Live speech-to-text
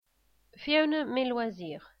Fiona, mes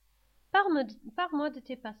loisirs. Parle-moi de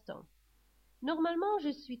tes passe-temps. Normalement, je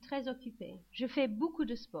suis très occupée. Je fais beaucoup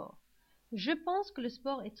de sport. Je pense que le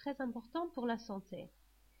sport est très important pour la santé.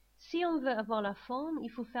 Si on veut avoir la forme,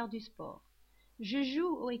 il faut faire du sport. Je joue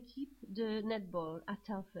aux équipes de netball à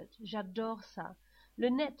Telford. J'adore ça. Le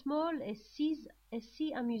netball est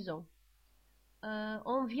si amusant.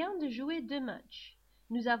 On vient de jouer 2 matchs.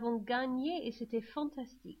 Nous avons gagné et c'était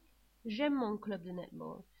fantastique. J'aime mon club de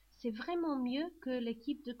netball. C'est vraiment mieux que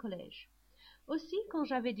l'équipe de collège. Aussi, quand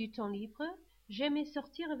j'avais du temps libre, j'aimais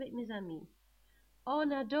sortir avec mes amis.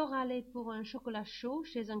 On adore aller pour un chocolat chaud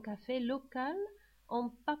chez un café local en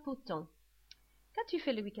papotant. Qu'as-tu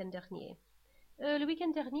fait le week-end dernier? Le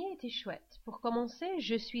week-end dernier était chouette. Pour commencer,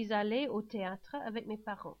 je suis allée au théâtre avec mes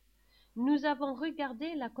parents. Nous avons regardé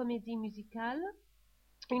une comédie musicale.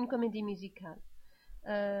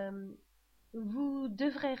 Vous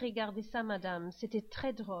devrez regarder ça, madame. C'était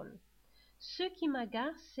très drôle. Ce qui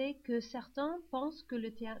m'agace, c'est que certains pensent que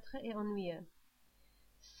le théâtre est ennuyeux.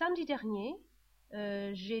 Samedi dernier,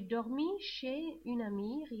 j'ai dormi chez une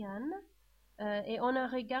amie, Rian, et on a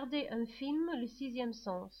regardé un film, Le sixième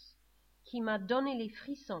sens, qui m'a donné les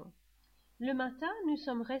frissons. Le matin, nous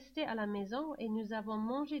sommes restés à la maison et nous avons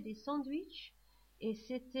mangé des sandwichs et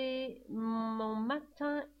c'était mon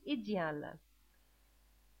matin idéal.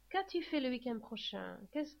 Qu'as-tu fait le week-end prochain?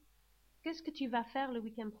 Qu'est-ce que tu vas faire le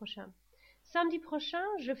week-end prochain? Samedi prochain,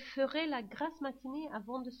 je ferai la grasse matinée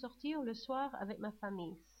avant de sortir le soir avec ma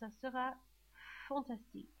famille. Ça sera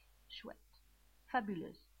fantastique, chouette,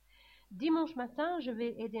 fabuleuse. Dimanche matin, je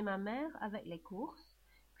vais aider ma mère avec les courses,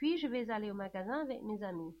 puis je vais aller au magasin avec mes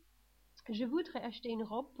amis. Je voudrais acheter une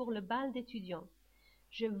robe pour le bal d'étudiants.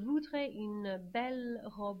 Je voudrais une belle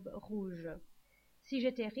robe rouge. Si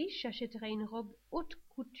j'étais riche, j'achèterais une robe haute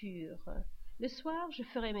couture. Le soir, je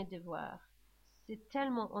ferai mes devoirs. C'est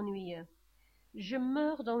tellement ennuyeux. Je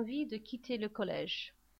meurs d'envie de quitter le collège.